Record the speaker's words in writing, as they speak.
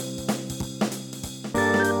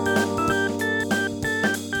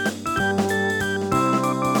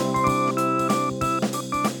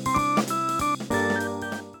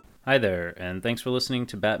Hi there, and thanks for listening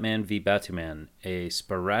to Batman v Batuman, a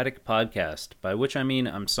sporadic podcast, by which I mean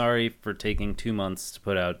I'm sorry for taking 2 months to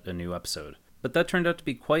put out a new episode. But that turned out to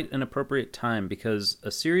be quite an appropriate time because a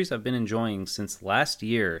series I've been enjoying since last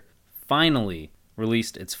year finally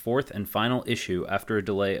released its fourth and final issue after a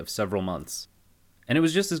delay of several months. And it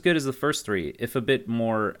was just as good as the first three, if a bit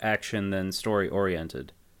more action than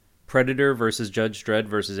story-oriented. Predator vs. Judge Dredd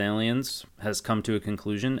vs. Aliens has come to a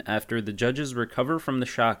conclusion after the judges recover from the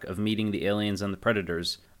shock of meeting the aliens and the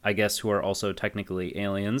Predators, I guess who are also technically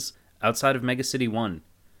aliens, outside of Mega City 1.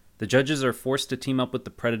 The judges are forced to team up with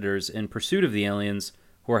the Predators in pursuit of the aliens,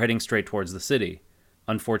 who are heading straight towards the city.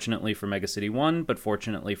 Unfortunately for Mega City 1, but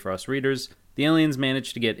fortunately for us readers, the aliens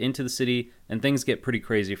manage to get into the city, and things get pretty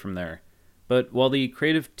crazy from there. But while the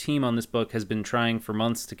creative team on this book has been trying for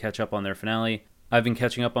months to catch up on their finale, I've been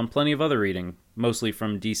catching up on plenty of other reading, mostly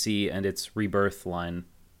from DC and its Rebirth line.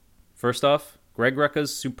 First off, Greg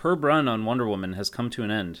Rucka's superb run on Wonder Woman has come to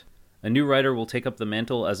an end. A new writer will take up the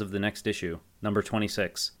mantle as of the next issue, number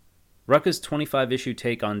 26. Rucka's 25-issue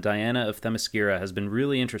take on Diana of Themyscira has been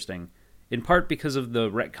really interesting, in part because of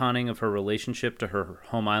the retconning of her relationship to her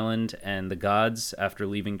home island and the gods after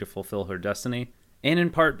leaving to fulfill her destiny, and in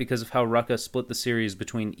part because of how Rucka split the series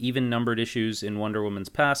between even-numbered issues in Wonder Woman's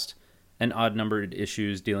past and odd-numbered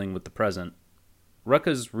issues dealing with the present.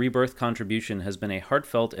 Rucka's Rebirth contribution has been a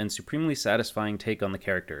heartfelt and supremely satisfying take on the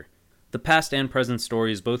character. The past and present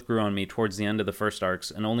stories both grew on me towards the end of the first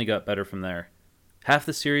arcs and only got better from there. Half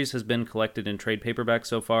the series has been collected in trade paperback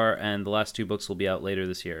so far, and the last 2 books will be out later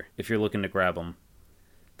this year, if you're looking to grab them.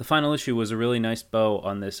 The final issue was a really nice bow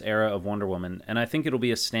on this era of Wonder Woman, and I think it'll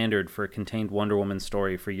be a standard for a contained Wonder Woman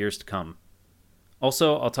story for years to come.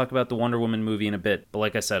 Also, I'll talk about the Wonder Woman movie in a bit, but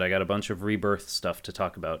like I said, I got a bunch of Rebirth stuff to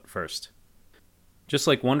talk about first. Just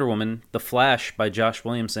like Wonder Woman, The Flash by Josh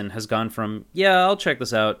Williamson has gone from, yeah, I'll check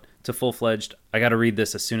this out, to full-fledged, I gotta read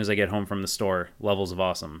this as soon as I get home from the store, levels of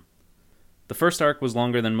awesome. The first arc was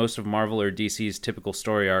longer than most of Marvel or DC's typical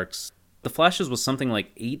story arcs. The Flash's was something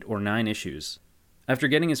like 8 or 9 issues. After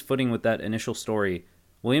getting his footing with that initial story,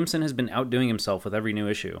 Williamson has been outdoing himself with every new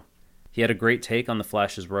issue. He had a great take on the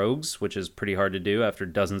Flash's rogues, which is pretty hard to do after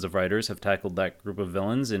dozens of writers have tackled that group of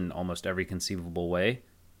villains in almost every conceivable way.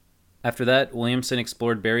 After that, Williamson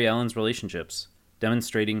explored Barry Allen's relationships,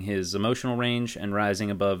 demonstrating his emotional range and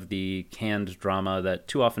rising above the canned drama that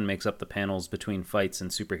too often makes up the panels between fights in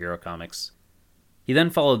superhero comics. He then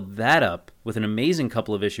followed that up with an amazing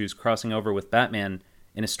couple of issues crossing over with Batman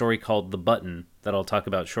in a story called The Button that I'll talk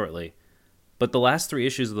about shortly. But the last 3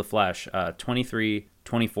 issues of The Flash, 23,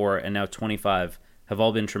 24, and now 25, have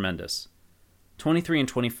all been tremendous. 23 and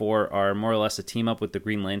 24 are more or less a team-up with the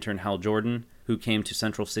Green Lantern Hal Jordan, who came to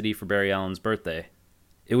Central City for Barry Allen's birthday.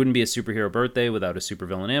 It wouldn't be a superhero birthday without a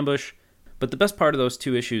supervillain ambush, but the best part of those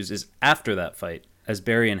 2 issues is after that fight, as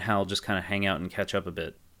Barry and Hal just kind of hang out and catch up a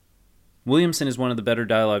bit. Williamson is one of the better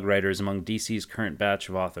dialogue writers among DC's current batch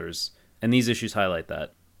of authors, and these issues highlight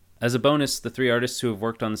that. As a bonus, the 3 artists who have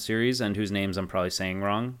worked on the series, and whose names I'm probably saying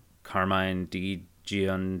wrong, Carmine Di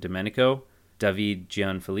Giandomenico, David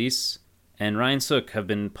Gianfelice, and Ryan Sook have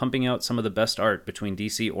been pumping out some of the best art between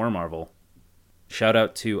DC or Marvel. Shout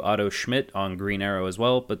out to Otto Schmidt on Green Arrow as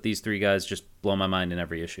well, but these 3 guys just blow my mind in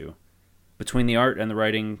every issue. Between the art and the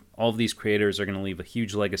writing, all of these creators are going to leave a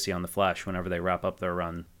huge legacy on The Flash whenever they wrap up their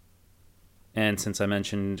run. And since I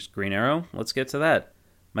mentioned Green Arrow, let's get to that.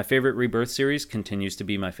 My favorite Rebirth series continues to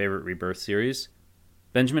be my favorite Rebirth series.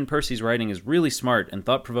 Benjamin Percy's writing is really smart and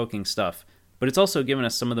thought-provoking stuff, but it's also given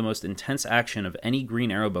us some of the most intense action of any Green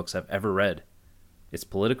Arrow books I've ever read. It's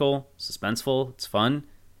political, suspenseful, it's fun,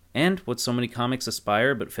 and, what so many comics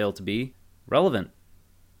aspire but fail to be, relevant.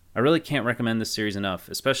 I really can't recommend this series enough,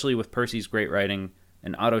 especially with Percy's great writing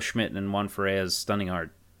and Otto Schmidt and Juan Ferreira's stunning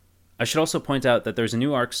art. I should also point out that there's a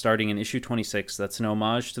new arc starting in issue 26 that's an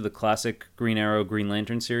homage to the classic Green Arrow Green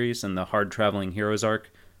Lantern series and the Hard Traveling Heroes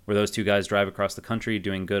arc, where those 2 guys drive across the country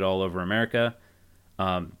doing good all over America.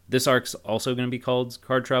 This arc's also going to be called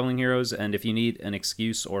Hard Traveling Heroes, and if you need an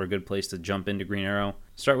excuse or a good place to jump into Green Arrow,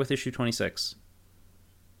 start with issue 26.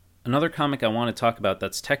 Another comic I want to talk about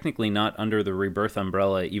that's technically not under the Rebirth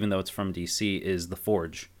umbrella, even though it's from DC, is The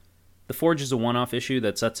Forge. The Forge is a one-off issue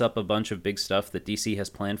that sets up a bunch of big stuff that DC has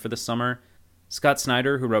planned for this summer. Scott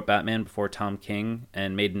Snyder, who wrote Batman before Tom King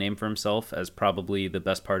and made a name for himself as probably the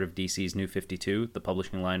best part of DC's New 52, the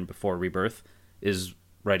publishing line before Rebirth, is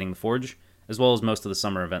writing The Forge, as well as most of the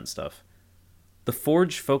summer event stuff. The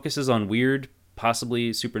Forge focuses on weird,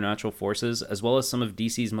 possibly supernatural forces, as well as some of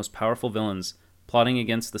DC's most powerful villains plotting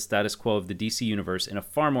against the status quo of the DC universe in a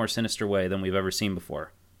far more sinister way than we've ever seen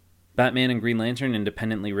before. Batman and Green Lantern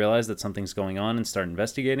independently realize that something's going on and start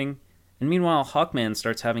investigating. And meanwhile, Hawkman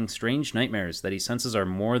starts having strange nightmares that he senses are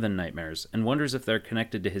more than nightmares, and wonders if they're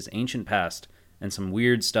connected to his ancient past and some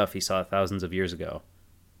weird stuff he saw thousands of years ago.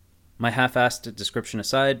 My half-assed description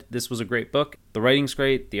aside, this was a great book. The writing's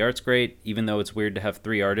great, the art's great, even though it's weird to have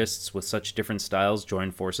 3 artists with such different styles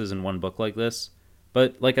join forces in one book like this.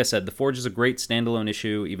 But like I said, The Forge is a great standalone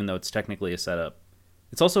issue, even though it's technically a setup.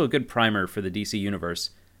 It's also a good primer for the DC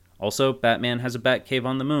universe. Also, Batman has a Batcave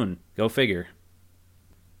on the moon. Go figure.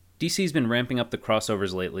 DC's been ramping up the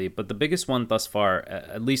crossovers lately, but the biggest one thus far,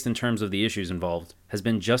 at least in terms of the issues involved, has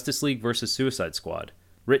been Justice League vs. Suicide Squad,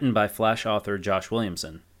 written by Flash author Josh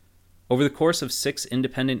Williamson. Over the course of 6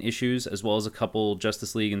 independent issues, as well as a couple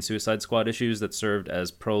Justice League and Suicide Squad issues that served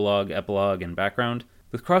as prologue, epilogue, and background,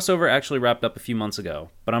 the crossover actually wrapped up a few months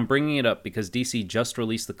ago, but I'm bringing it up because DC just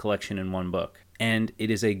released the collection in one book, and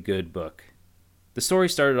it is a good book. The story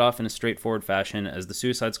started off in a straightforward fashion as the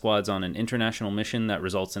Suicide Squad's on an international mission that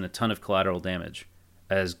results in a ton of collateral damage.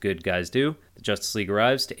 As good guys do, the Justice League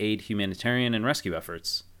arrives to aid humanitarian and rescue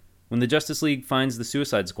efforts. When the Justice League finds the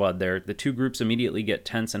Suicide Squad there, the 2 groups immediately get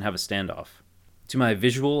tense and have a standoff. To my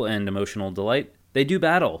visual and emotional delight, they do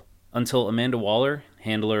battle, until Amanda Waller,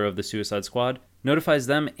 handler of the Suicide Squad, notifies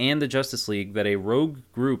them and the Justice League that a rogue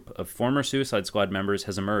group of former Suicide Squad members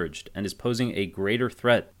has emerged and is posing a greater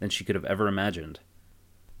threat than she could have ever imagined.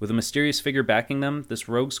 With a mysterious figure backing them, this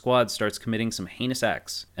rogue squad starts committing some heinous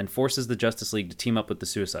acts and forces the Justice League to team up with the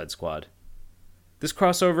Suicide Squad. This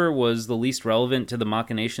crossover was the least relevant to the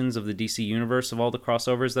machinations of the DC universe of all the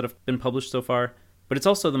crossovers that have been published so far, but it's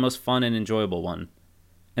also the most fun and enjoyable one.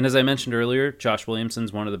 And as I mentioned earlier, Josh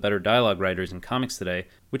Williamson's one of the better dialogue writers in comics today,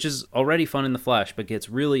 which is already fun in The Flash, but gets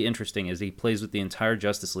really interesting as he plays with the entire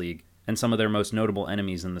Justice League and some of their most notable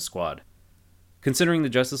enemies in the squad. Considering the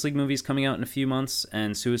Justice League movies coming out in a few months,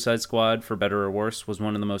 and Suicide Squad, for better or worse, was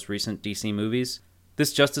one of the most recent DC movies,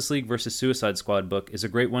 this Justice League vs. Suicide Squad book is a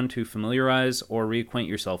great one to familiarize or reacquaint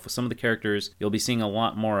yourself with some of the characters you'll be seeing a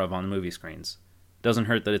lot more of on the movie screens. Doesn't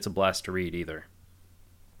hurt that it's a blast to read either.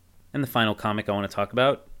 And the final comic I want to talk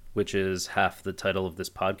about, which is half the title of this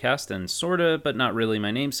podcast and sorta, but not really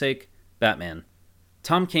my namesake, Batman.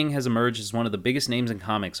 Tom King has emerged as one of the biggest names in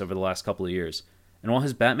comics over the last couple of years, and while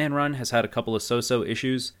his Batman run has had a couple of so-so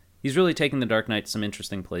issues, he's really taken the Dark Knight to some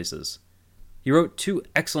interesting places. He wrote 2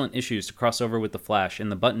 excellent issues to cross over with The Flash in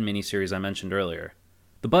the Button miniseries I mentioned earlier.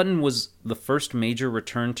 The Button was the first major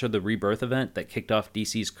return to the Rebirth event that kicked off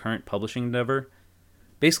DC's current publishing endeavor.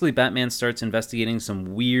 Basically, Batman starts investigating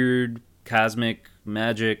some weird, cosmic,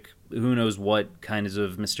 magic, who knows what kinds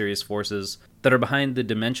of mysterious forces that are behind the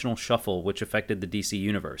dimensional shuffle which affected the DC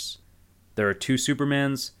universe. There are 2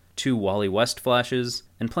 Supermans, 2 Wally West Flashes,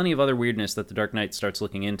 and plenty of other weirdness that the Dark Knight starts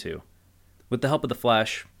looking into. With the help of the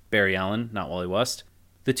Flash, Barry Allen, not Wally West,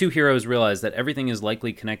 the 2 heroes realize that everything is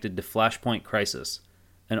likely connected to Flashpoint Crisis,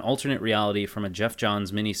 an alternate reality from a Geoff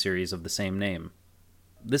Johns miniseries of the same name.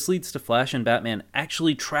 This leads to Flash and Batman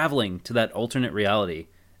actually traveling to that alternate reality,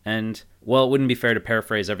 and, well, it wouldn't be fair to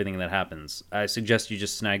paraphrase everything that happens. I suggest you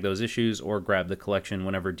just snag those issues or grab the collection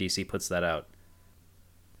whenever DC puts that out.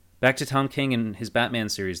 Back to Tom King and his Batman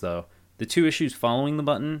series, though. The 2 issues following The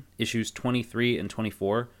Button, issues 23 and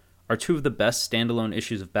 24, are 2 of the best standalone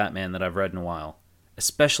issues of Batman that I've read in a while.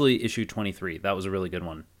 Especially issue 23, that was a really good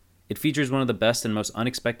one. It features one of the best and most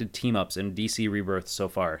unexpected team-ups in DC Rebirth so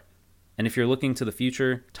far. And if you're looking to the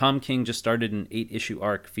future, Tom King just started an 8-issue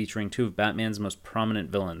arc featuring 2 of Batman's most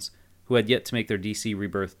prominent villains, who had yet to make their DC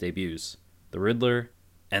Rebirth debuts, the Riddler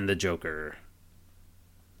and the Joker.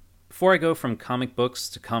 Before I go from comic books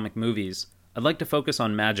to comic movies, I'd like to focus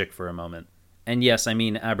on magic for a moment. And yes, I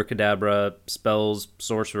mean abracadabra, spells,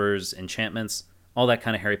 sorcerers, enchantments, all that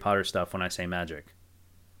kind of Harry Potter stuff when I say magic.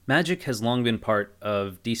 Magic has long been part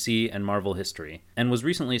of DC and Marvel history, and was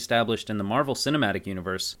recently established in the Marvel Cinematic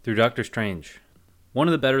Universe through Doctor Strange. One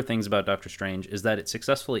of the better things about Doctor Strange is that it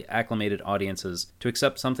successfully acclimated audiences to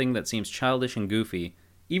accept something that seems childish and goofy,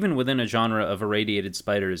 even within a genre of irradiated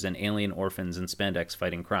spiders and alien orphans in spandex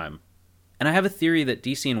fighting crime. And I have a theory that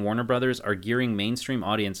DC and Warner Brothers are gearing mainstream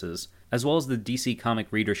audiences, as well as the DC comic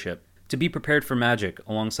readership, to be prepared for magic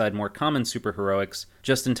alongside more common superheroics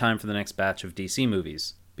just in time for the next batch of DC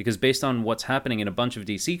movies. Because based on what's happening in a bunch of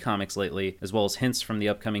DC comics lately, as well as hints from the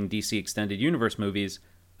upcoming DC Extended Universe movies,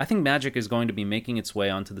 I think magic is going to be making its way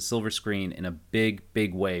onto the silver screen in a big,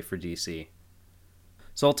 big way for DC.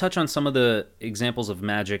 So I'll touch on some of the examples of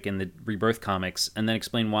magic in the Rebirth comics, and then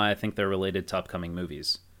explain why I think they're related to upcoming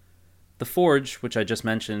movies. The Forge, which I just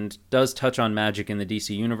mentioned, does touch on magic in the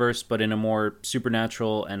DC universe, but in a more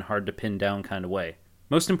supernatural and hard-to-pin-down kind of way.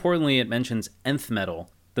 Most importantly, it mentions nth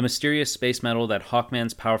metal, the mysterious space metal that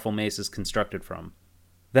Hawkman's powerful mace is constructed from.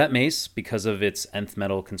 That mace, because of its nth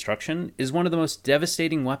metal construction, is one of the most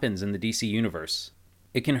devastating weapons in the DC universe.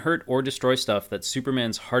 It can hurt or destroy stuff that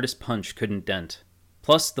Superman's hardest punch couldn't dent.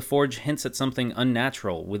 Plus, the forge hints at something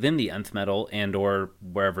unnatural within the nth metal and or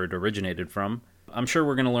wherever it originated from. I'm sure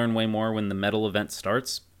we're going to learn way more when the metal event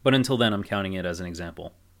starts, but until then I'm counting it as an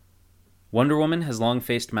example. Wonder Woman has long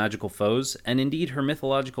faced magical foes, and indeed her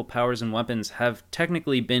mythological powers and weapons have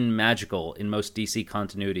technically been magical in most DC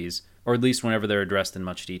continuities, or at least whenever they're addressed in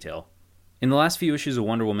much detail. In the last few issues of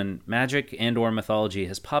Wonder Woman, magic and or mythology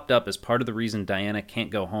has popped up as part of the reason Diana can't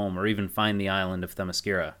go home or even find the island of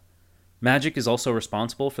Themyscira. Magic is also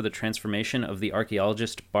responsible for the transformation of the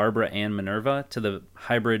archaeologist Barbara Ann Minerva to the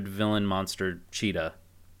hybrid villain monster Cheetah.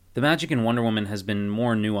 The magic in Wonder Woman has been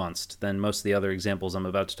more nuanced than most of the other examples I'm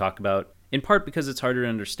about to talk about, in part because it's harder to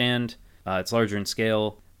understand, it's larger in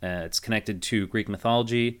scale, it's connected to Greek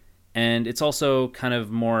mythology, and it's also kind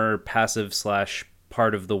of more passive /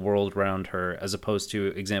 part of the world around her, as opposed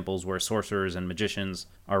to examples where sorcerers and magicians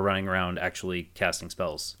are running around actually casting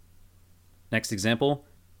spells. Next example,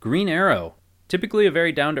 Green Arrow. Typically a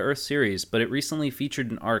very down-to-earth series, but it recently featured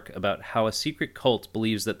an arc about how a secret cult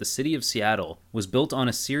believes that the city of Seattle was built on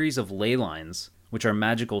a series of ley lines, which are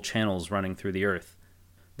magical channels running through the earth.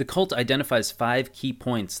 The cult identifies 5 key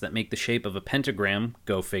points that make the shape of a pentagram,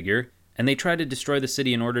 go figure, and they try to destroy the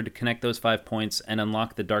city in order to connect those 5 points and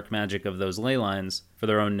unlock the dark magic of those ley lines for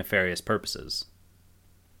their own nefarious purposes.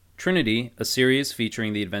 Trinity, a series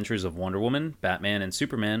featuring the adventures of Wonder Woman, Batman, and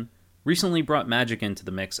Superman, recently brought magic into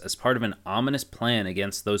the mix as part of an ominous plan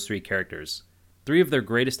against those 3 characters. 3 of their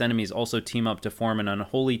greatest enemies also team up to form an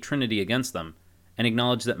unholy trinity against them, and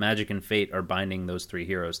acknowledge that magic and fate are binding those 3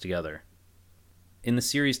 heroes together. In the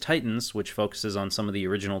series Titans, which focuses on some of the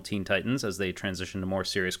original Teen Titans as they transition to more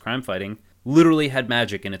serious crime fighting, literally had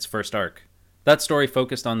magic in its first arc. That story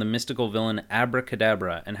focused on the mystical villain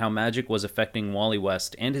Abracadabra and how magic was affecting Wally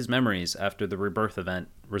West and his memories after the Rebirth event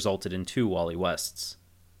resulted in 2 Wally Wests.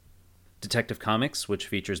 Detective Comics, which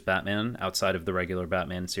features Batman outside of the regular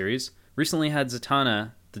Batman series, recently had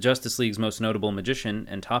Zatanna, the Justice League's most notable magician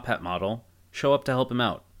and top hat model, show up to help him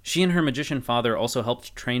out. She and her magician father also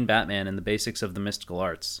helped train Batman in the basics of the mystical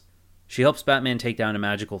arts. She helps Batman take down a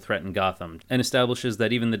magical threat in Gotham, and establishes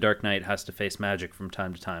that even the Dark Knight has to face magic from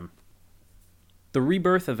time to time. The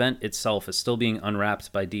Rebirth event itself is still being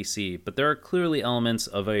unwrapped by DC, but there are clearly elements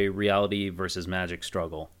of a reality versus magic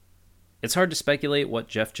struggle. It's hard to speculate what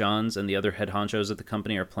Geoff Johns and the other head honchos at the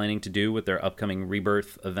company are planning to do with their upcoming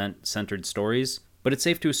Rebirth event-centered stories, but it's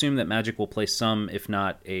safe to assume that magic will play some, if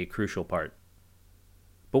not a crucial part.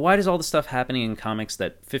 But why does all the stuff happening in comics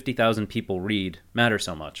that 50,000 people read matter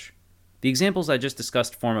so much? The examples I just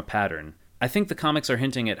discussed form a pattern. I think the comics are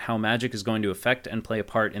hinting at how magic is going to affect and play a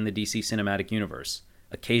part in the DC cinematic universe.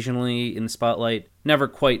 Occasionally in the spotlight, never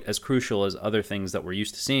quite as crucial as other things that we're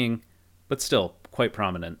used to seeing, but still quite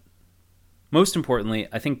prominent. Most importantly,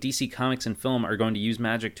 I think DC Comics and film are going to use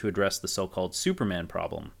magic to address the so-called Superman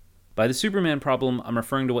problem. By the Superman problem, I'm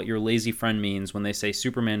referring to what your lazy friend means when they say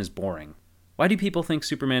Superman is boring. Why do people think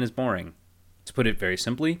Superman is boring? To put it very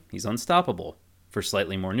simply, he's unstoppable. For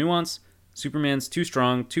slightly more nuance, Superman's too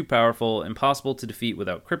strong, too powerful, impossible to defeat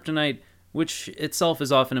without kryptonite, which itself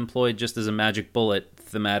is often employed just as a magic bullet,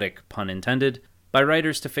 thematic pun intended, by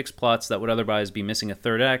writers to fix plots that would otherwise be missing a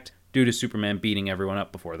third act due to Superman beating everyone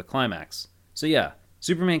up before the climax. So yeah,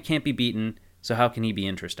 Superman can't be beaten, so how can he be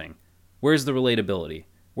interesting? Where's the relatability?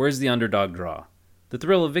 Where's the underdog draw? The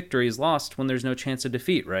thrill of victory is lost when there's no chance of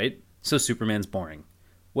defeat, right? So Superman's boring.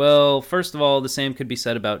 Well, first of all, the same could be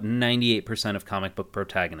said about 98% of comic book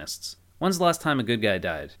protagonists. When's the last time a good guy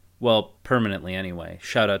died? Well, permanently anyway.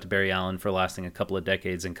 Shout out to Barry Allen for lasting a couple of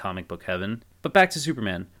decades in comic book heaven. But back to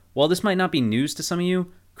Superman. While this might not be news to some of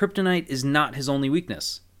you, kryptonite is not his only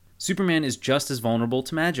weakness. Superman is just as vulnerable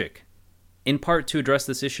to magic. In part to address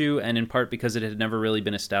this issue, and in part because it had never really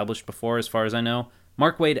been established before as far as I know,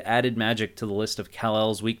 Mark Waid added magic to the list of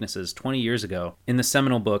Kal-El's weaknesses 20 years ago in the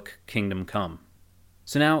seminal book Kingdom Come.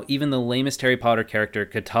 So now even the lamest Harry Potter character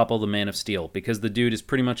could topple the Man of Steel because the dude is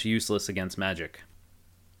pretty much useless against magic.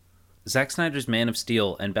 Zack Snyder's Man of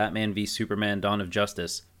Steel and Batman v Superman Dawn of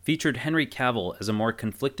Justice featured Henry Cavill as a more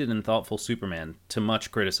conflicted and thoughtful Superman, to much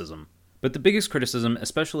criticism. But the biggest criticism,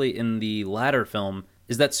 especially in the latter film,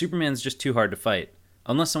 is that Superman's just too hard to fight.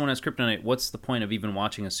 Unless someone has kryptonite, what's the point of even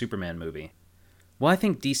watching a Superman movie? Well, I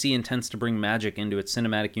think DC intends to bring magic into its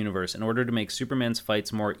cinematic universe in order to make Superman's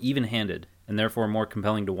fights more even-handed, and therefore more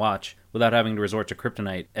compelling to watch, without having to resort to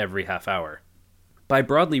kryptonite every half hour. By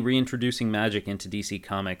broadly reintroducing magic into DC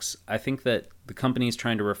Comics, I think that the company is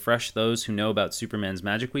trying to refresh those who know about Superman's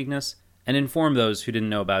magic weakness and inform those who didn't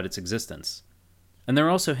know about its existence. And there are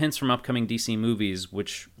also hints from upcoming DC movies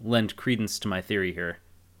which lend credence to my theory here.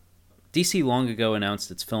 DC long ago announced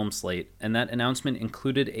its film slate, and that announcement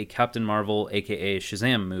included a Captain Marvel aka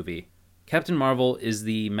Shazam movie. Captain Marvel is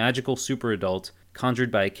the magical super adult conjured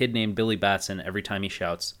by a kid named Billy Batson every time he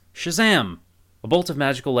shouts, "Shazam!" A bolt of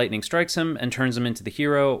magical lightning strikes him and turns him into the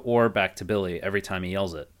hero, or back to Billy, every time he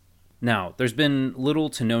yells it. Now, there's been little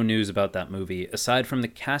to no news about that movie, aside from the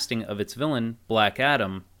casting of its villain, Black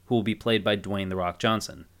Adam, who will be played by Dwayne "The Rock"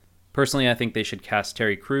 Johnson. Personally, I think they should cast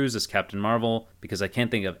Terry Crews as Captain Marvel, because I can't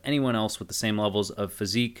think of anyone else with the same levels of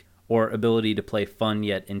physique or ability to play fun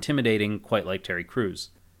yet intimidating quite like Terry Crews.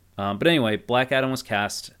 But anyway, Black Adam was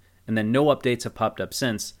cast, and then no updates have popped up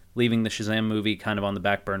since, leaving the Shazam movie kind of on the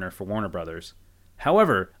back burner for Warner Brothers.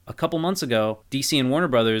 However, a couple months ago, DC and Warner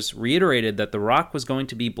Brothers reiterated that The Rock was going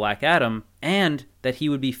to be Black Adam and that he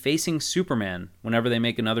would be facing Superman whenever they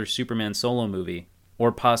make another Superman solo movie,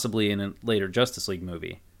 or possibly in a later Justice League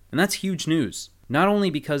movie. And that's huge news. Not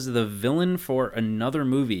only because the villain for another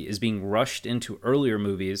movie is being rushed into earlier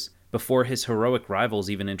movies before his heroic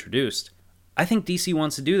rival's even introduced, I think DC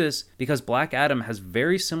wants to do this because Black Adam has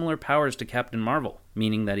very similar powers to Captain Marvel,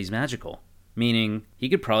 meaning that he's magical, meaning he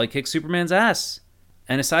could probably kick Superman's ass.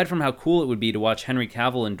 And aside from how cool it would be to watch Henry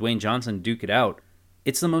Cavill and Dwayne Johnson duke it out,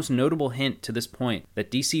 it's the most notable hint to this point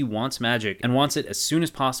that DC wants magic and wants it as soon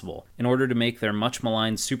as possible in order to make their much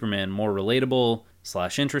maligned Superman more relatable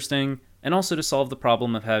 / interesting, and also to solve the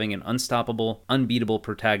problem of having an unstoppable, unbeatable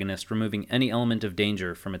protagonist removing any element of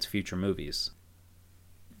danger from its future movies.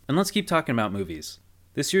 And let's keep talking about movies.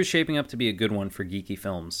 This year is shaping up to be a good one for geeky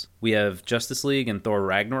films. We have Justice League and Thor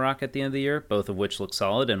Ragnarok at the end of the year, both of which look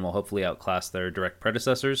solid and will hopefully outclass their direct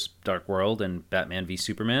predecessors, Dark World and Batman v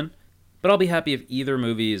Superman. But I'll be happy if either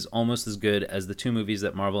movie is almost as good as the two movies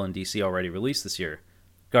that Marvel and DC already released this year,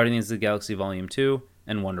 Guardians of the Galaxy Volume 2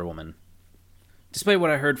 and Wonder Woman. Despite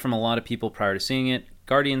what I heard from a lot of people prior to seeing it,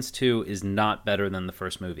 Guardians 2 is not better than the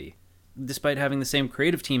first movie. Despite having the same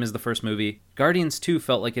creative team as the first movie, Guardians 2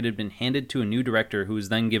 felt like it had been handed to a new director who was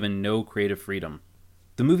then given no creative freedom.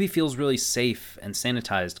 The movie feels really safe and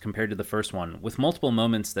sanitized compared to the first one, with multiple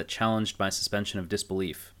moments that challenged my suspension of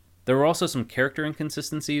disbelief. There were also some character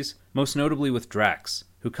inconsistencies, most notably with Drax,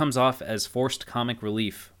 who comes off as forced comic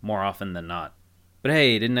relief more often than not. But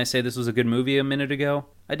hey, didn't I say this was a good movie a minute ago?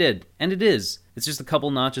 I did, and it is. It's just a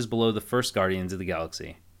couple notches below the first Guardians of the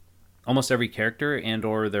Galaxy. Almost every character and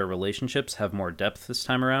or their relationships have more depth this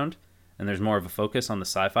time around, and there's more of a focus on the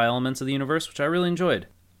sci-fi elements of the universe, which I really enjoyed.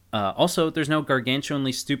 Also, there's no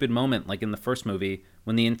gargantuanly stupid moment like in the first movie,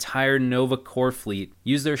 when the entire Nova Corps fleet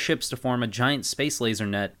used their ships to form a giant space laser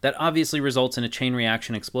net that obviously results in a chain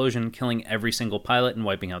reaction explosion, killing every single pilot and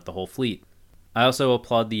wiping out the whole fleet. I also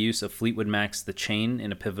applaud the use of Fleetwood Mac's The Chain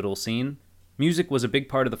in a pivotal scene. Music was a big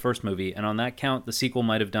part of the first movie, and on that count, the sequel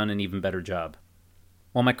might have done an even better job.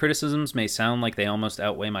 While my criticisms may sound like they almost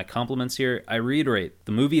outweigh my compliments here, I reiterate,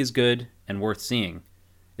 the movie is good and worth seeing.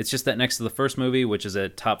 It's just that next to the first movie, which is a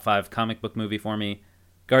top 5 comic book movie for me,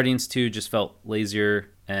 Guardians 2 just felt lazier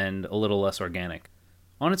and a little less organic.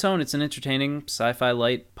 On its own, it's an entertaining, sci-fi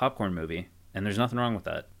light popcorn movie, and there's nothing wrong with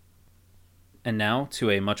that. And now,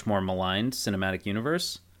 to a much more maligned cinematic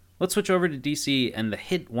universe, let's switch over to DC and the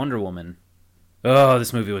hit Wonder Woman. Oh,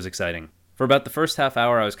 this movie was exciting. For about the first half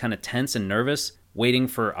hour, I was kind of tense and nervous, waiting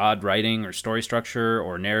for odd writing or story structure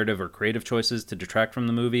or narrative or creative choices to detract from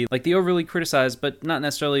the movie, like the overly criticized but not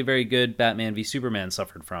necessarily very good Batman v Superman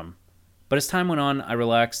suffered from. But as time went on, I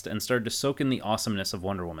relaxed and started to soak in the awesomeness of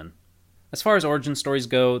Wonder Woman. As far as origin stories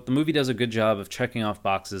go, the movie does a good job of checking off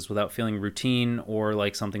boxes without feeling routine or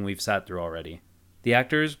like something we've sat through already. The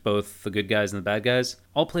actors, both the good guys and the bad guys,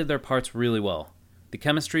 all played their parts really well. The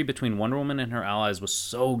chemistry between Wonder Woman and her allies was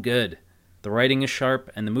so good. The writing is sharp,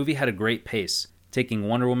 and the movie had a great pace, taking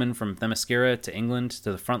Wonder Woman from Themyscira to England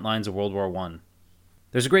to the front lines of World War I.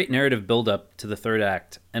 There's a great narrative build-up to the third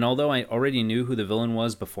act, and although I already knew who the villain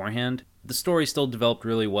was beforehand, the story still developed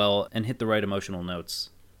really well and hit the right emotional notes.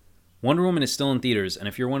 Wonder Woman is still in theaters, and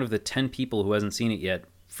if you're one of the 10 people who hasn't seen it yet,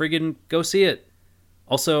 friggin' go see it!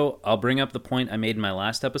 Also, I'll bring up the point I made in my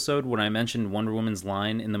last episode when I mentioned Wonder Woman's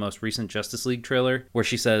line in the most recent Justice League trailer, where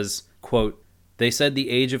she says, quote, "They said the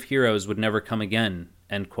age of heroes would never come again,"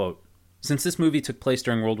 end quote. Since this movie took place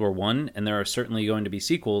during World War I, and there are certainly going to be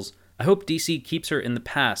sequels, I hope DC keeps her in the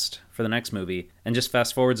past for the next movie, and just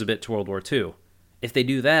fast forwards a bit to World War II. If they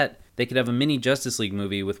do that, they could have a mini Justice League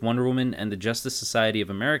movie with Wonder Woman and the Justice Society of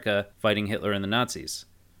America fighting Hitler and the Nazis.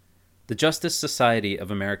 The Justice Society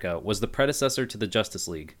of America was the predecessor to the Justice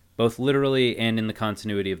League, both literally and in the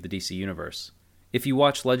continuity of the DC universe. If you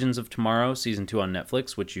watch Legends of Tomorrow Season 2 on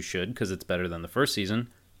Netflix, which you should because it's better than the first season,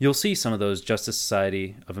 you'll see some of those Justice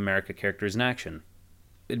Society of America characters in action.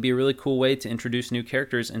 It'd be a really cool way to introduce new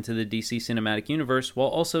characters into the DC cinematic universe while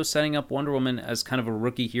also setting up Wonder Woman as kind of a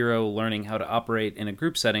rookie hero learning how to operate in a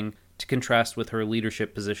group setting to contrast with her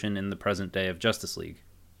leadership position in the present day of Justice League.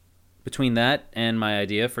 Between that and my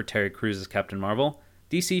idea for Terry Crews as Captain Marvel,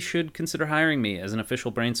 DC should consider hiring me as an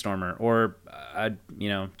official brainstormer, or I'd,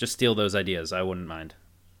 just steal those ideas. I wouldn't mind.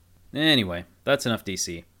 Anyway, that's enough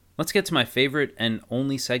DC. Let's get to my favorite and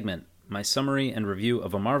only segment, my summary and review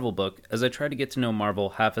of a Marvel book, as I try to get to know Marvel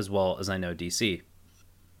half as well as I know DC.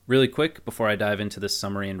 Really quick, before I dive into this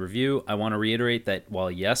summary and review, I want to reiterate that while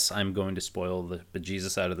yes, I'm going to spoil the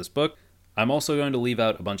bejesus out of this book, I'm also going to leave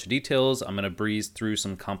out a bunch of details, I'm going to breeze through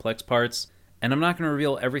some complex parts, and I'm not going to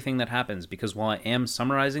reveal everything that happens, because while I am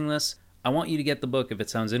summarizing this, I want you to get the book if it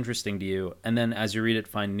sounds interesting to you, and then as you read it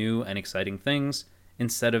find new and exciting things,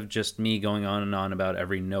 instead of just me going on and on about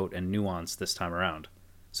every note and nuance this time around.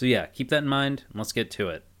 So yeah, keep that in mind, and let's get to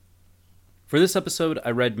it. For this episode,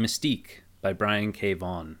 I read Mystique by Brian K.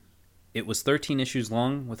 Vaughan. It was 13 issues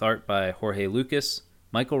long, with art by Jorge Lucas,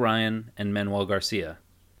 Michael Ryan, and Manuel Garcia.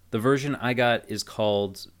 The version I got is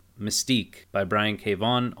called Mystique by Brian K.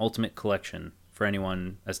 Vaughan Ultimate Collection, for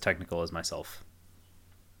anyone as technical as myself.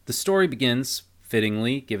 The story begins,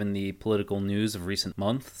 fittingly given the political news of recent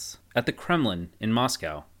months, at the Kremlin in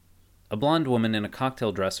Moscow. A blonde woman in a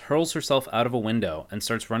cocktail dress hurls herself out of a window and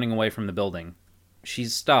starts running away from the building.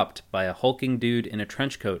 She's stopped by a hulking dude in a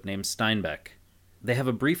trench coat named Steinbeck. They have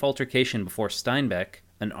a brief altercation before Steinbeck,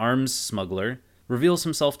 an arms smuggler, reveals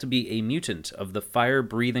himself to be a mutant of the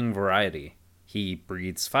fire-breathing variety. He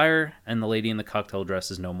breathes fire, and the lady in the cocktail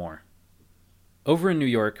dress is no more. Over in New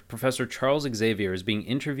York, Professor Charles Xavier is being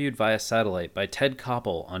interviewed via satellite by Ted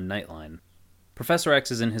Koppel on Nightline. Professor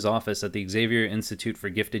X is in his office at the Xavier Institute for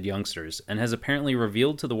Gifted Youngsters and has apparently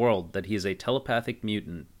revealed to the world that he is a telepathic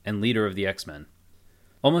mutant and leader of the X-Men.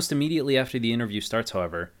 Almost immediately after the interview starts,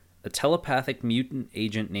 however, a telepathic mutant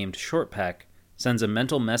agent named Shortpack sends a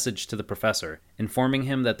mental message to the professor, informing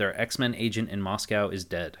him that their X-Men agent in Moscow is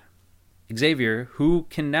dead. Xavier, who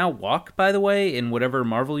can now walk, by the way, in whatever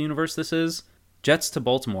Marvel universe this is, jets to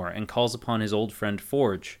Baltimore and calls upon his old friend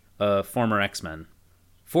Forge, a former X-Men.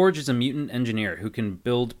 Forge is a mutant engineer who can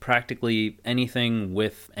build practically anything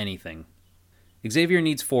with anything. Xavier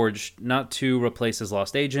needs Forge not to replace his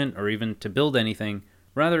lost agent or even to build anything,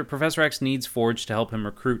 rather Professor X needs Forge to help him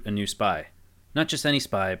recruit a new spy. Not just any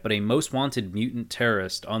spy, but a most wanted mutant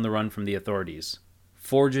terrorist on the run from the authorities.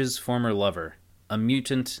 Forge's former lover, a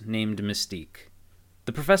mutant named Mystique.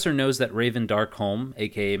 The professor knows that Raven Darkholme,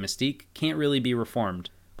 aka Mystique, can't really be reformed,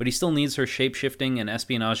 but he still needs her shape-shifting and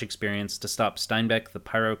espionage experience to stop Steinbeck, the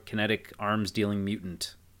pyrokinetic arms-dealing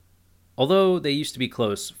mutant. Although they used to be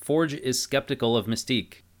close, Forge is skeptical of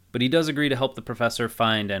Mystique, but he does agree to help the professor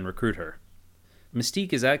find and recruit her.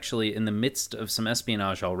 Mystique is actually in the midst of some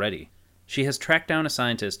espionage already. She has tracked down a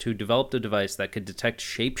scientist who developed a device that could detect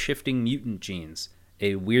shape-shifting mutant genes,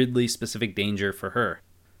 a weirdly specific danger for her.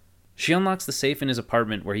 She unlocks the safe in his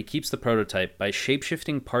apartment where he keeps the prototype by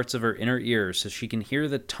shape-shifting parts of her inner ear so she can hear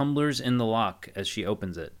the tumblers in the lock as she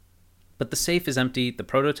opens it. But the safe is empty, the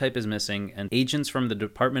prototype is missing, and agents from the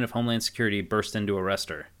Department of Homeland Security burst in to arrest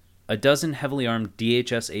her. A dozen heavily armed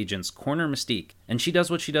DHS agents corner Mystique, and she does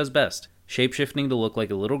what she does best, shape-shifting to look like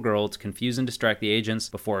a little girl to confuse and distract the agents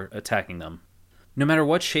before attacking them. No matter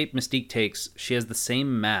what shape Mystique takes, she has the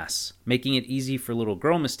same mass, making it easy for little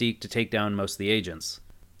girl Mystique to take down most of the agents.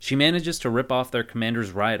 She manages to rip off their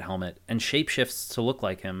commander's riot helmet and shapeshifts to look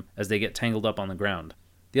like him as they get tangled up on the ground.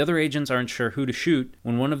 The other agents aren't sure who to shoot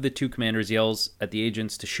when one of the two commanders yells at the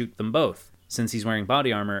agents to shoot them both, since he's wearing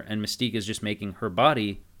body armor and Mystique is just making her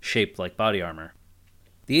body shaped like body armor.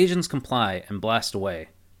 The agents comply and blast away.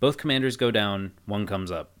 Both commanders go down, one comes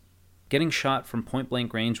up. Getting shot from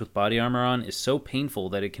point-blank range with body armor on is so painful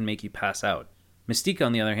that it can make you pass out. Mystique,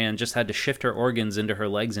 on the other hand, just had to shift her organs into her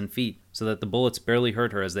legs and feet so that the bullets barely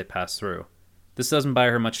hurt her as they passed through. This doesn't buy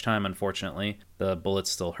her much time, unfortunately. The bullets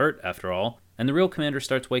still hurt, after all, and the real commander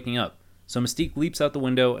starts waking up, so Mystique leaps out the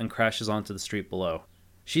window and crashes onto the street below.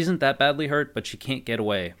 She isn't that badly hurt, but she can't get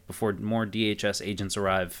away before more DHS agents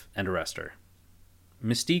arrive and arrest her.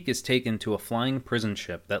 Mystique is taken to a flying prison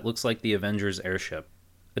ship that looks like the Avengers airship.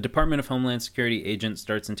 A Department of Homeland Security agent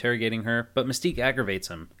starts interrogating her, but Mystique aggravates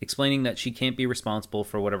him, explaining that she can't be responsible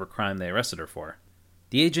for whatever crime they arrested her for.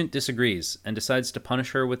 The agent disagrees and decides to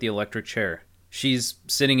punish her with the electric chair. She's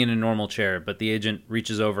sitting in a normal chair, but the agent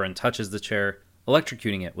reaches over and touches the chair,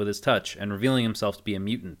 electrocuting it with his touch and revealing himself to be a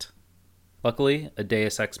mutant. Luckily, a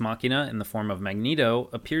deus ex machina in the form of Magneto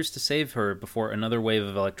appears to save her before another wave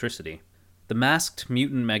of electricity. The masked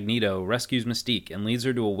mutant Magneto rescues Mystique and leads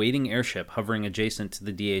her to a waiting airship hovering adjacent to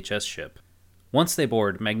the DHS ship. Once they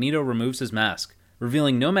board, Magneto removes his mask,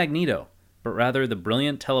 revealing no Magneto, but rather the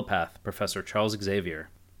brilliant telepath, Professor Charles Xavier.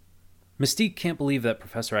 Mystique can't believe that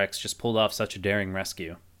Professor X just pulled off such a daring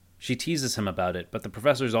rescue. She teases him about it, but the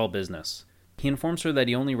professor's all business. He informs her that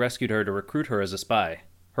he only rescued her to recruit her as a spy.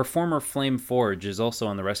 Her former Flame Forge is also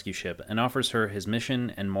on the rescue ship and offers her his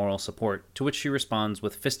mission and moral support, to which she responds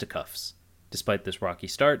with fisticuffs. Despite this rocky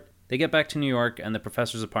start, they get back to New York and the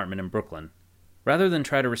professor's apartment in Brooklyn. Rather than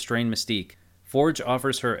try to restrain Mystique, Forge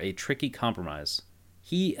offers her a tricky compromise.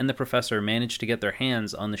 He and the professor manage to get their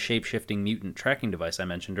hands on the shape-shifting mutant tracking device I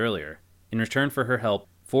mentioned earlier. In return for her help,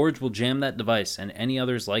 Forge will jam that device and any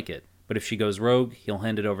others like it, but if she goes rogue, he'll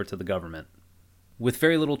hand it over to the government. With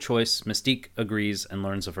very little choice, Mystique agrees and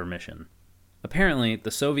learns of her mission. Apparently,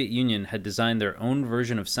 the Soviet Union had designed their own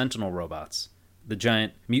version of Sentinel robots, the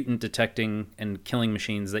giant mutant detecting and killing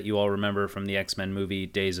machines that you all remember from the X-Men movie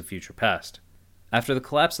Days of Future Past. After the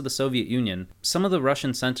collapse of the Soviet Union, some of the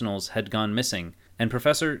Russian Sentinels had gone missing, and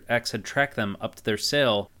Professor X had tracked them up to their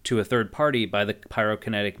sale to a third party by the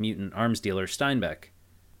pyrokinetic mutant arms dealer Steinbeck.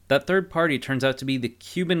 That third party turns out to be the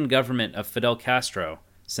Cuban government of Fidel Castro,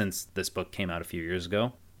 since this book came out a few years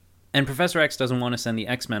ago. And Professor X doesn't want to send the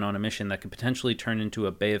X-Men on a mission that could potentially turn into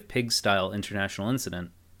a Bay of Pigs-style international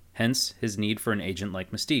incident. Hence, his need for an agent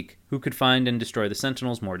like Mystique, who could find and destroy the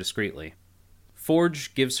Sentinels more discreetly.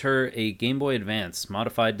 Forge gives her a Game Boy Advance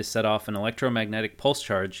modified to set off an electromagnetic pulse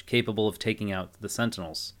charge capable of taking out the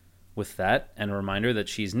Sentinels. With that, and a reminder that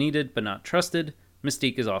she's needed but not trusted,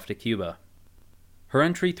 Mystique is off to Cuba. Her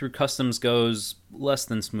entry through customs goes less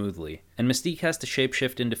than smoothly, and Mystique has to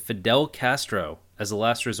shapeshift into Fidel Castro as a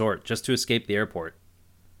last resort just to escape the airport.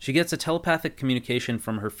 She gets a telepathic communication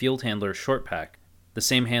from her field handler Shortpack, the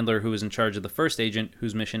same handler who was in charge of the first agent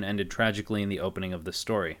whose mission ended tragically in the opening of this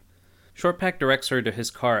story. Shortpack directs her to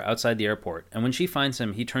his car outside the airport, and when she finds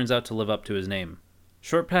him, he turns out to live up to his name.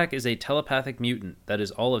 Shortpack is a telepathic mutant that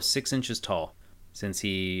is all of 6 inches tall. Since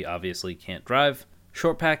he obviously can't drive,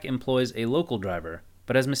 Shortpack employs a local driver,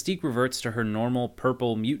 but as Mystique reverts to her normal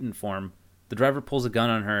purple mutant form, the driver pulls a gun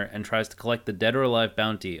on her and tries to collect the dead or alive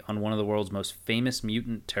bounty on one of the world's most famous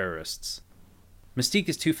mutant terrorists. Mystique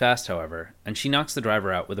is too fast, however, and she knocks the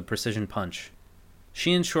driver out with a precision punch.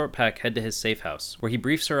 She and Shortpack head to his safe house, where he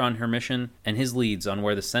briefs her on her mission and his leads on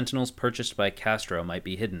where the Sentinels purchased by Castro might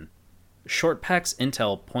be hidden. Shortpack's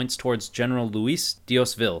intel points towards General Luis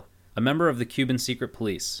Diosville, a member of the Cuban secret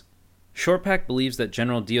police. Shortpack believes that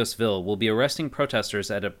General Diosville will be arresting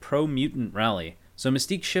protesters at a pro-mutant rally, so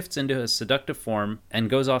Mystique shifts into his seductive form and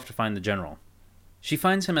goes off to find the general. She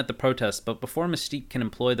finds him at the protest, but before Mystique can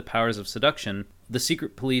employ the powers of seduction, the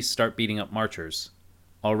secret police start beating up marchers.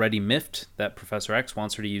 Already miffed that Professor X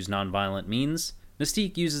wants her to use nonviolent means,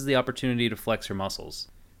 Mystique uses the opportunity to flex her muscles.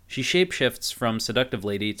 She shapeshifts from seductive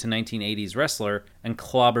lady to 1980s wrestler and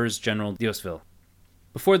clobbers General Diosville.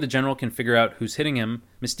 Before the general can figure out who's hitting him,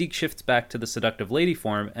 Mystique shifts back to the seductive lady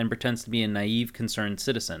form and pretends to be a naive, concerned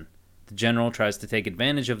citizen. The general tries to take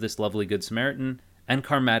advantage of this lovely good Samaritan, and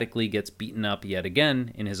karmatically gets beaten up yet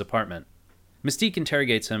again in his apartment. Mystique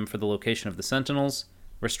interrogates him for the location of the Sentinels,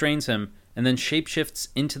 restrains him, and then shapeshifts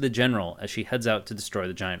into the general as she heads out to destroy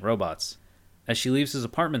the giant robots. As she leaves his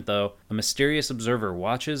apartment, though, a mysterious observer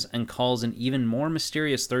watches and calls an even more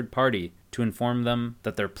mysterious third party to inform them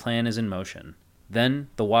that their plan is in motion. Then,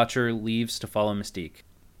 the Watcher leaves to follow Mystique.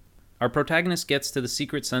 Our protagonist gets to the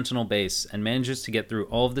secret Sentinel base and manages to get through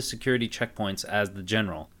all of the security checkpoints as the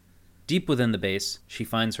general. Deep within the base, she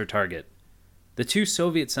finds her target. The 2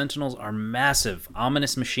 Soviet Sentinels are massive,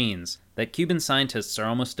 ominous machines that Cuban scientists are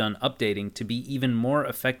almost done updating to be even more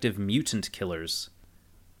effective mutant killers.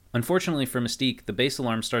 Unfortunately for Mystique, the base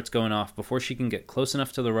alarm starts going off before she can get close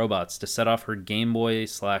enough to the robots to set off her Game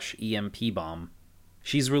Boy/EMP bomb.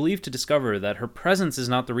 She's relieved to discover that her presence is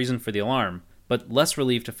not the reason for the alarm, but less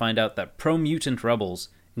relieved to find out that pro-mutant rebels,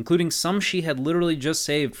 including some she had literally just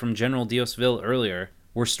saved from General Diosville earlier,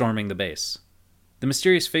 were storming the base. The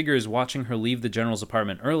mysterious figures watching her leave the general's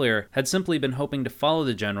apartment earlier had simply been hoping to follow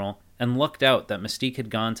the general and lucked out that Mystique had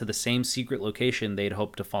gone to the same secret location they'd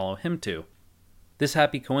hoped to follow him to. This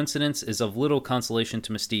happy coincidence is of little consolation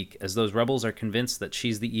to Mystique, as those rebels are convinced that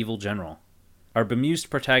she's the evil general. Our bemused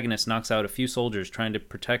protagonist knocks out a few soldiers trying to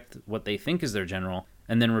protect what they think is their general,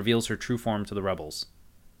 and then reveals her true form to the rebels.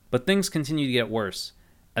 But things continue to get worse,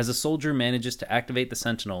 as a soldier manages to activate the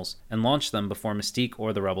Sentinels and launch them before Mystique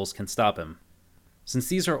or the rebels can stop him. Since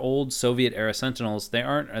these are old Soviet-era Sentinels, they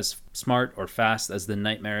aren't as smart or fast as the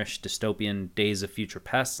nightmarish dystopian Days of Future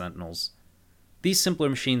Past Sentinels. These simpler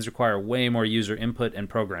machines require way more user input and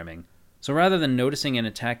programming, so rather than noticing and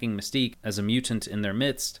attacking Mystique as a mutant in their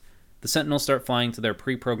midst, the Sentinels start flying to their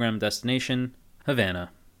pre-programmed destination,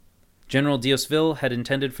 Havana. General Diosville had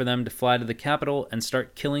intended for them to fly to the capital and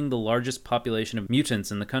start killing the largest population of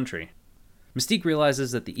mutants in the country. Mystique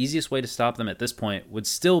realizes that the easiest way to stop them at this point would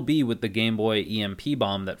still be with the Game Boy EMP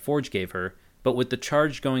bomb that Forge gave her, but with the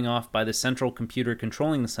charge going off by the central computer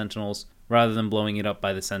controlling the Sentinels rather than blowing it up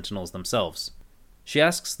by the Sentinels themselves. She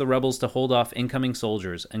asks the rebels to hold off incoming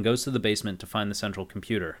soldiers and goes to the basement to find the central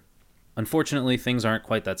computer. Unfortunately, things aren't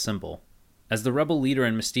quite that simple. As the rebel leader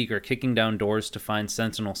and Mystique are kicking down doors to find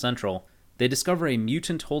Sentinel Central, they discover a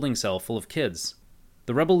mutant holding cell full of kids.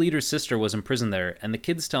 The rebel leader's sister was imprisoned there, and the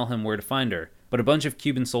kids tell him where to find her, but a bunch of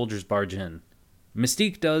Cuban soldiers barge in.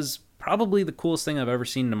 Mystique does probably the coolest thing I've ever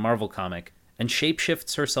seen in a Marvel comic, and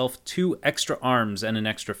shapeshifts herself 2 extra arms and an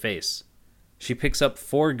extra face. She picks up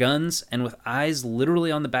 4 guns, and with eyes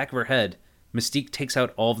literally on the back of her head, Mystique takes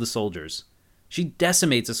out all of the soldiers. She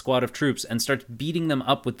decimates a squad of troops and starts beating them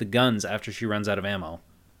up with the guns after she runs out of ammo.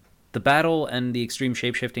 The battle and the extreme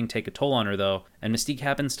shapeshifting take a toll on her, though, and Mystique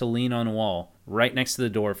happens to lean on a wall right next to the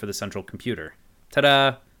door for the central computer.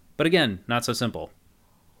 Ta-da! But again, not so simple.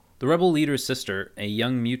 The rebel leader's sister, a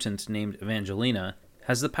young mutant named Evangelina,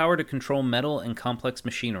 has the power to control metal and complex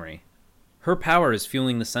machinery. Her power is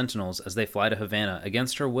fueling the Sentinels as they fly to Havana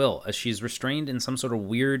against her will, as she's restrained in some sort of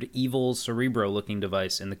weird, evil, Cerebro-looking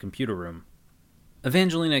device in the computer room.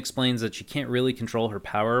 Evangelina explains that she can't really control her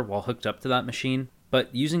power while hooked up to that machine,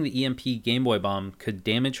 but using the EMP Game Boy bomb could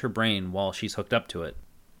damage her brain while she's hooked up to it.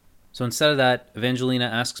 So instead of that, Evangelina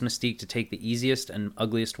asks Mystique to take the easiest and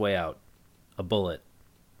ugliest way out: a bullet.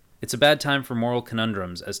 It's a bad time for moral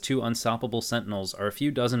conundrums, as 2 unstoppable Sentinels are a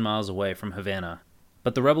few dozen miles away from Havana.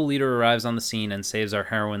 But the rebel leader arrives on the scene and saves our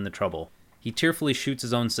heroine the trouble. He tearfully shoots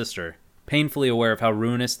his own sister, painfully aware of how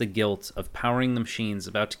ruinous the guilt of powering the machines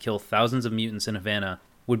about to kill thousands of mutants in Havana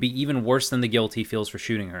would be, even worse than the guilt he feels for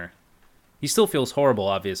shooting her. He still feels horrible,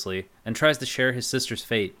 obviously, and tries to share his sister's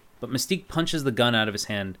fate, but Mystique punches the gun out of his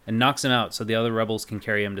hand and knocks him out so the other rebels can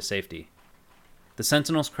carry him to safety. The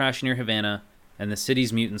Sentinels crash near Havana, and the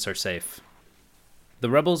city's mutants are safe. The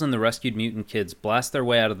rebels and the rescued mutant kids blast their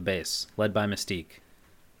way out of the base, led by Mystique.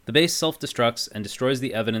 The base self-destructs and destroys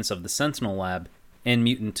the evidence of the Sentinel lab and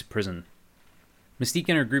mutant prison. Mystique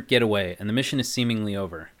and her group get away, and the mission is seemingly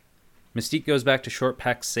over. Mystique goes back to Short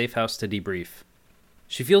Pack's safe house to debrief.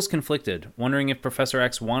 She feels conflicted, wondering if Professor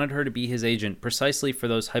X wanted her to be his agent precisely for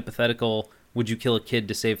those hypothetical "would you kill a kid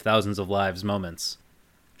to save thousands of lives" moments.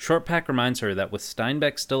 Short Pack reminds her that with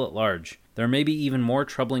Steinbeck still at large, there may be even more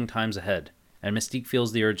troubling times ahead, and Mystique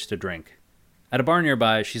feels the urge to drink. At a bar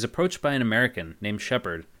nearby, she's approached by an American named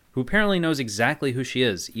Shepard, who apparently knows exactly who she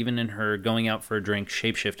is, even in her going out for a drink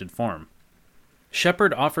shapeshifted form.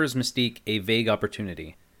 Shepard offers Mystique a vague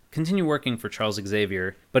opportunity: continue working for Charles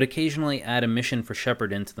Xavier, but occasionally add a mission for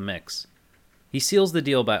Shepard into the mix. He seals the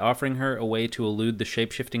deal by offering her a way to elude the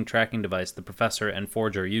shapeshifting tracking device the Professor and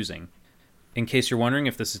Forge are using. In case you're wondering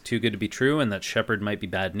if this is too good to be true and that Shepard might be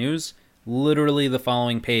bad news, literally the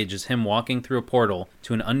following page is him walking through a portal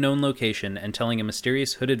to an unknown location and telling a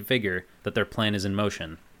mysterious hooded figure that their plan is in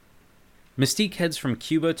motion. Mystique heads from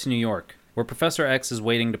Cuba to New York, where Professor X is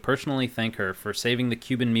waiting to personally thank her for saving the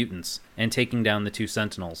Cuban mutants and taking down the 2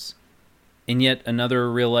 Sentinels. In yet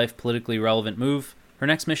another real-life politically relevant move, her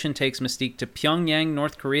next mission takes Mystique to Pyongyang,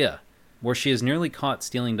 North Korea, where she is nearly caught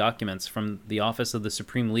stealing documents from the office of the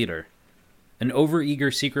Supreme Leader. An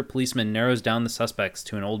overeager secret policeman narrows down the suspects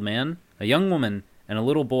to an old man, a young woman, and a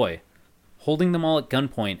little boy, holding them all at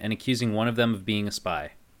gunpoint and accusing one of them of being a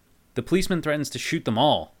spy. The policeman threatens to shoot them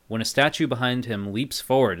all when a statue behind him leaps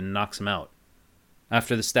forward and knocks him out.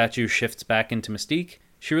 After the statue shifts back into Mystique,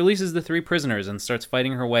 she releases the 3 prisoners and starts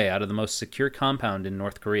fighting her way out of the most secure compound in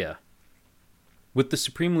North Korea. With the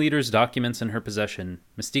Supreme Leader's documents in her possession,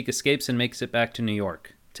 Mystique escapes and makes it back to New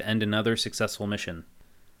York to end another successful mission.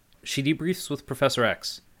 She debriefs with Professor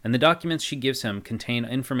X, and the documents she gives him contain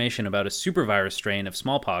information about a supervirus strain of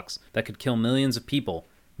smallpox that could kill millions of people,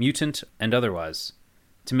 mutant and otherwise.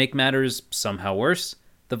 To make matters somehow worse,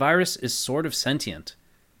 the virus is sort of sentient,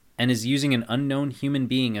 and is using an unknown human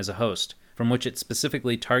being as a host, from which it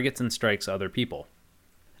specifically targets and strikes other people.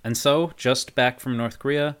 And so, just back from North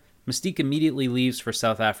Korea, Mystique immediately leaves for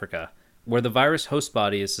South Africa, where the virus host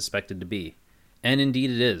body is suspected to be. And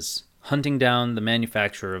indeed it is, hunting down the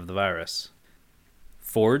manufacturer of the virus.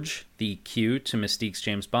 Forge, the Q to Mystique's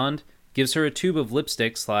James Bond, gives her a tube of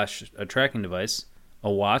lipstick / a tracking device,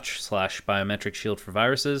 a watch/biometric shield for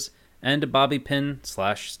viruses, and a bobby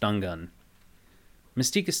pin/stun gun.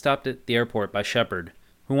 Mystique is stopped at the airport by Shepard,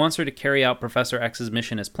 who wants her to carry out Professor X's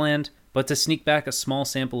mission as planned, but to sneak back a small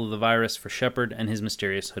sample of the virus for Shepard and his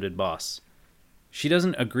mysterious hooded boss. She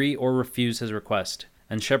doesn't agree or refuse his request,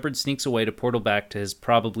 and Shepard sneaks away to portal back to his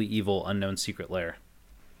probably evil unknown secret lair.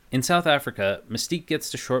 In South Africa, Mystique gets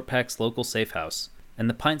to Shortpack's local safe house, and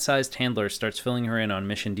the pint-sized handler starts filling her in on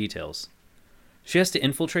mission details. She has to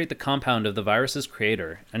infiltrate the compound of the virus's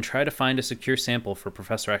creator and try to find a secure sample for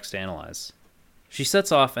Professor X to analyze. She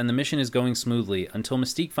sets off and the mission is going smoothly until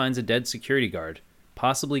Mystique finds a dead security guard,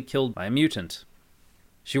 possibly killed by a mutant.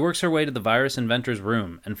 She works her way to the virus inventor's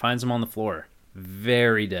room and finds him on the floor,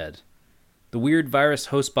 very dead. The weird virus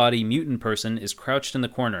host body mutant person is crouched in the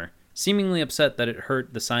corner, seemingly upset that it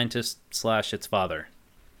hurt the scientist/its father.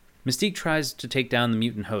 Mystique tries to take down the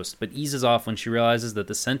mutant host, but eases off when she realizes that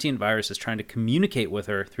the sentient virus is trying to communicate with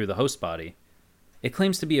her through the host body. It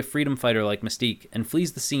claims to be a freedom fighter like Mystique, and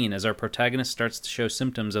flees the scene as our protagonist starts to show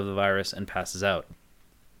symptoms of the virus and passes out.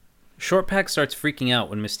 Shortpack starts freaking out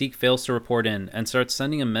when Mystique fails to report in, and starts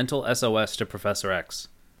sending a mental SOS to Professor X.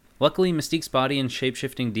 Luckily, Mystique's body and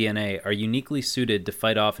shape-shifting DNA are uniquely suited to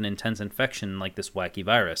fight off an intense infection like this wacky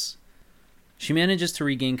virus. She manages to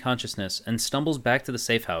regain consciousness and stumbles back to the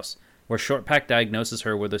safe house, where Shortpack diagnoses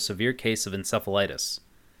her with a severe case of encephalitis.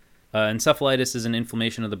 Encephalitis is an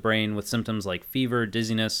inflammation of the brain with symptoms like fever,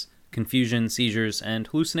 dizziness, confusion, seizures, and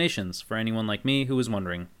hallucinations, for anyone like me who was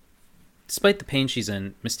wondering. Despite the pain she's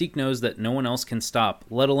in, Mystique knows that no one else can stop,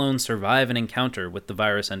 let alone survive an encounter with the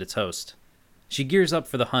virus and its host. She gears up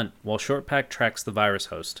for the hunt while Shortpack tracks the virus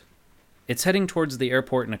host. It's heading towards the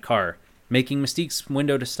airport in a car, making Mystique's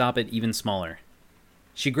window to stop it even smaller.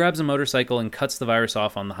 She grabs a motorcycle and cuts the virus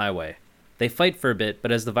off on the highway. They fight for a bit,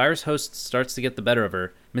 but as the virus host starts to get the better of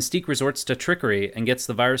her, Mystique resorts to trickery and gets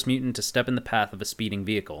the virus mutant to step in the path of a speeding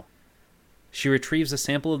vehicle. She retrieves a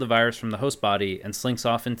sample of the virus from the host body and slinks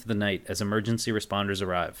off into the night as emergency responders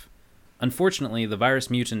arrive. Unfortunately, the virus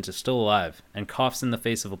mutant is still alive and coughs in the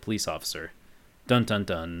face of a police officer. Dun dun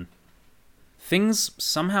dun. Things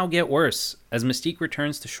somehow get worse as Mystique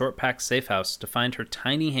returns to Shortpack's safe house to find her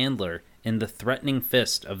tiny handler in the threatening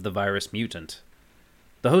fist of the virus mutant.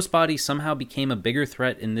 The host body somehow became a bigger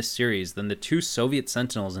threat in this series than the 2 Soviet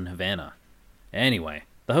sentinels in Havana. Anyway,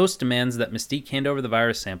 the host demands that Mystique hand over the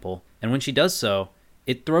virus sample, and when she does so,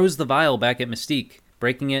 it throws the vial back at Mystique,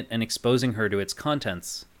 breaking it and exposing her to its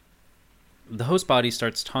contents. The host body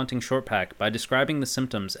starts taunting Shortpack by describing the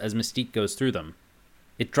symptoms as Mystique goes through them.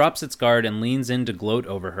 It drops its guard and leans in to gloat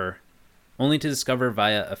over her, only to discover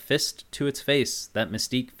via a fist to its face that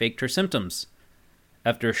Mystique faked her symptoms.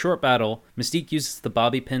 After a short battle, Mystique uses the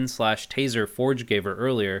bobby pin/taser Forge gave her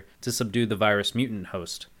earlier to subdue the virus mutant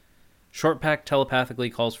host. Shortpack telepathically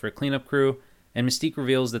calls for a cleanup crew, and Mystique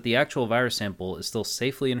reveals that the actual virus sample is still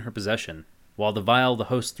safely in her possession, while the vial the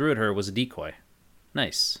host threw at her was a decoy.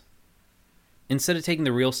 Nice. Instead of taking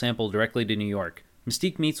the real sample directly to New York,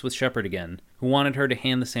 Mystique meets with Shepard again, who wanted her to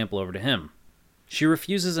hand the sample over to him. She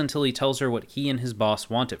refuses until he tells her what he and his boss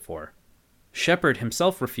want it for. Shepard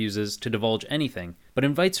himself refuses to divulge anything, but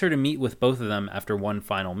invites her to meet with both of them after one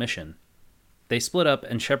final mission. They split up,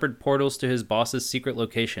 and Shepard portals to his boss's secret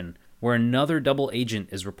location, where another double agent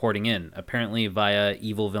is reporting in, apparently via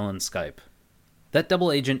evil villain Skype. That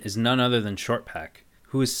double agent is none other than Shortpack,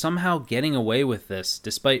 who is somehow getting away with this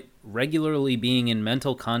despite regularly being in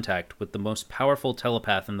mental contact with the most powerful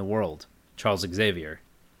telepath in the world, Charles Xavier.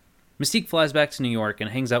 Mystique flies back to New York and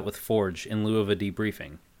hangs out with Forge in lieu of a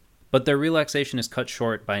debriefing. But their relaxation is cut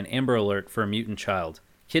short by an Amber Alert for a mutant child,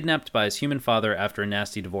 kidnapped by his human father after a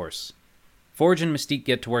nasty divorce. Forge and Mystique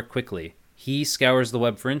get to work quickly. He scours the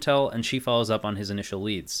web for intel, and she follows up on his initial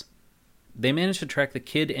leads. They manage to track the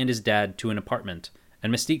kid and his dad to an apartment,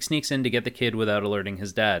 and Mystique sneaks in to get the kid without alerting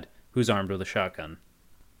his dad, who's armed with a shotgun.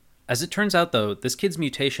 As it turns out, though, this kid's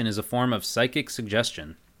mutation is a form of psychic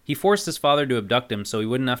suggestion. He forced his father to abduct him so he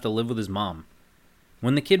wouldn't have to live with his mom.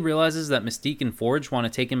 When the kid realizes that Mystique and Forge want to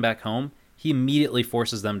take him back home, he immediately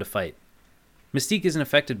forces them to fight. Mystique isn't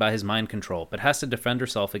affected by his mind control, but has to defend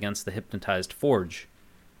herself against the hypnotized Forge.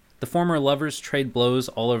 The former lovers trade blows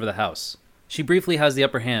all over the house. She briefly has the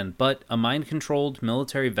upper hand, but a mind-controlled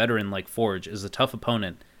military veteran like Forge is a tough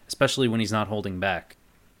opponent, especially when he's not holding back.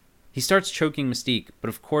 He starts choking Mystique, but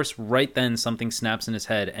of course right then something snaps in his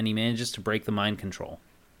head and he manages to break the mind control.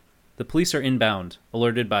 The police are inbound,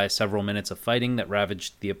 alerted by several minutes of fighting that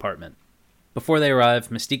ravaged the apartment. Before they arrive,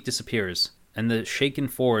 Mystique disappears, and the shaken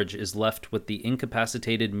Forge is left with the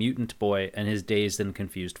incapacitated mutant boy and his dazed and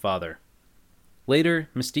confused father. Later,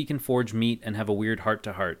 Mystique and Forge meet and have a weird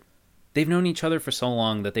heart-to-heart. They've known each other for so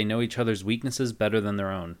long that they know each other's weaknesses better than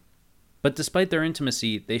their own. But despite their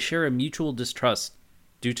intimacy, they share a mutual distrust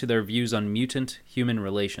due to their views on mutant-human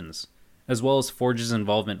relations, as well as Forge's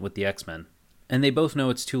involvement with the X-Men. And they both know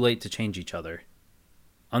it's too late to change each other.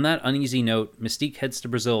 On that uneasy note, Mystique heads to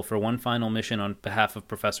Brazil for one final mission on behalf of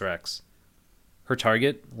Professor X. Her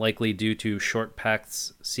target, likely due to Short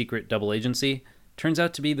Pact's secret double agency, turns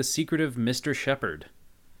out to be the secretive Mr. Shepard.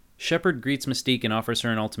 Shepard greets Mystique and offers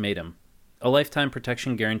her an ultimatum: a lifetime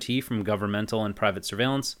protection guarantee from governmental and private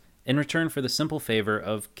surveillance in return for the simple favor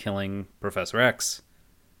of killing Professor X.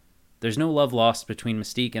 There's no love lost between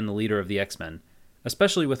Mystique and the leader of the X-Men,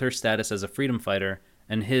 especially with her status as a freedom fighter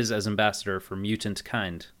and his as ambassador for mutant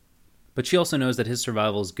kind. But she also knows that his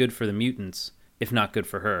survival is good for the mutants, if not good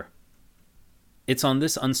for her. It's on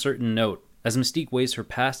this uncertain note, as Mystique weighs her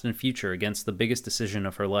past and future against the biggest decision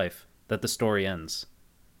of her life, that the story ends.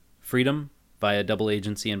 Freedom, via double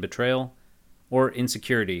agency and betrayal, or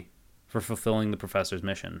insecurity for fulfilling the Professor's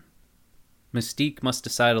mission. Mystique must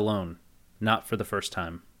decide alone, not for the first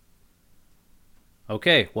time.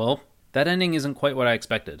 Okay, well, that ending isn't quite what I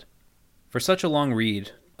expected. For such a long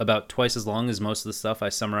read, about twice as long as most of the stuff I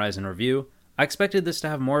summarize and review, I expected this to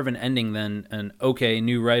have more of an ending than an okay,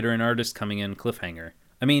 new writer and artist coming in cliffhanger.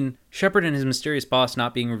 I mean, Shepard and his mysterious boss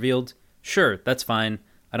not being revealed, sure, that's fine.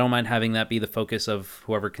 I don't mind having that be the focus of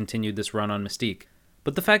whoever continued this run on Mystique.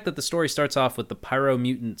 But the fact that the story starts off with the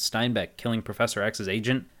pyro-mutant Steinbeck killing Professor X's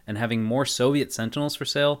agent and having more Soviet Sentinels for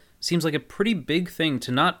sale seems like a pretty big thing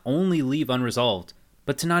to not only leave unresolved,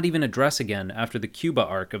 but to not even address again after the Cuba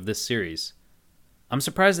arc of this series. I'm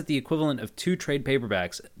surprised that the equivalent of 2 trade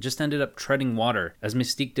paperbacks just ended up treading water, as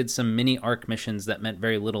Mystique did some mini arc missions that meant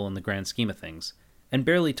very little in the grand scheme of things, and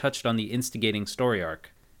barely touched on the instigating story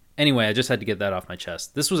arc. Anyway, I just had to get that off my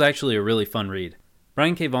chest. This was actually a really fun read.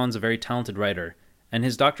 Brian K. Vaughan's a very talented writer, and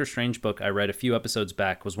his Doctor Strange book I read a few episodes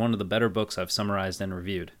back was one of the better books I've summarized and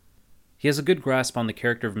reviewed. He has a good grasp on the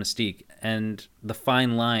character of Mystique and the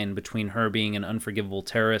fine line between her being an unforgivable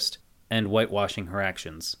terrorist and whitewashing her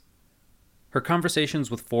actions. Her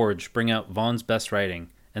conversations with Forge bring out Vaughan's best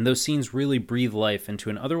writing, and those scenes really breathe life into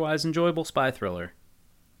an otherwise enjoyable spy thriller.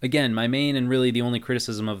 Again, my main and really the only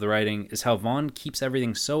criticism of the writing is how Vaughn keeps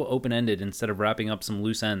everything so open-ended instead of wrapping up some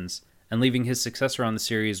loose ends, and leaving his successor on the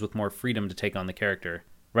series with more freedom to take on the character,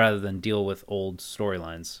 rather than deal with old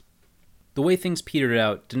storylines. The way things petered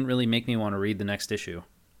out didn't really make me want to read the next issue.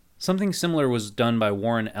 Something similar was done by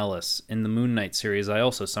Warren Ellis in the Moon Knight series I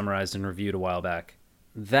also summarized and reviewed a while back.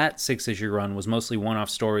 That 6-issue run was mostly one-off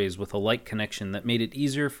stories with a light connection that made it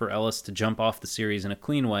easier for Ellis to jump off the series in a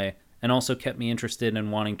clean way, and also kept me interested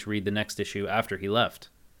in wanting to read the next issue after he left.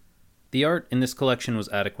 The art in this collection was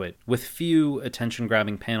adequate, with few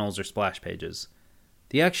attention-grabbing panels or splash pages.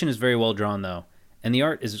 The action is very well drawn, though, and the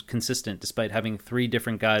art is consistent despite having 3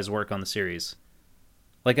 different guys work on the series.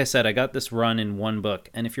 Like I said, I got this run in one book,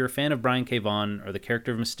 and if you're a fan of Brian K. Vaughan or the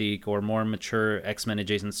character of Mystique or more mature X-Men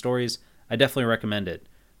adjacent stories, I definitely recommend it.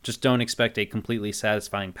 Just don't expect a completely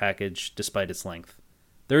satisfying package despite its length.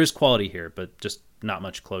 There is quality here, but just not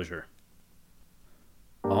much closure.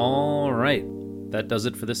 Alright, that does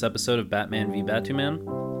it for this episode of Batman v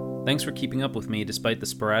Batuman. Thanks for keeping up with me despite the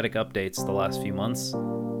sporadic updates the last few months.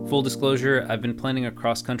 Full disclosure, I've been planning a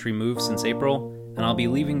cross-country move since April, and I'll be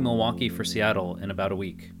leaving Milwaukee for Seattle in about a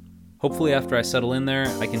week. Hopefully after I settle in there,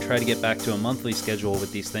 I can try to get back to a monthly schedule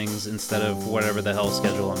with these things instead of whatever the hell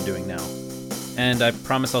schedule I'm doing now. And I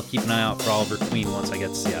promise I'll keep an eye out for Oliver Queen once I get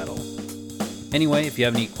to Seattle. Anyway, if you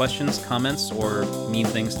have any questions, comments, or mean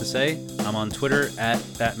things to say, I'm on Twitter at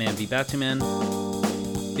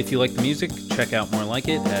BatmanVBatuman. If you like the music, check out more like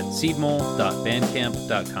it at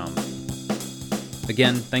seedmole.bandcamp.com.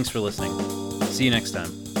 Again, thanks for listening. See you next time.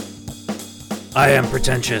 I am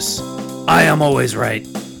pretentious. I am always right.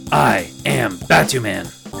 I am Batuman.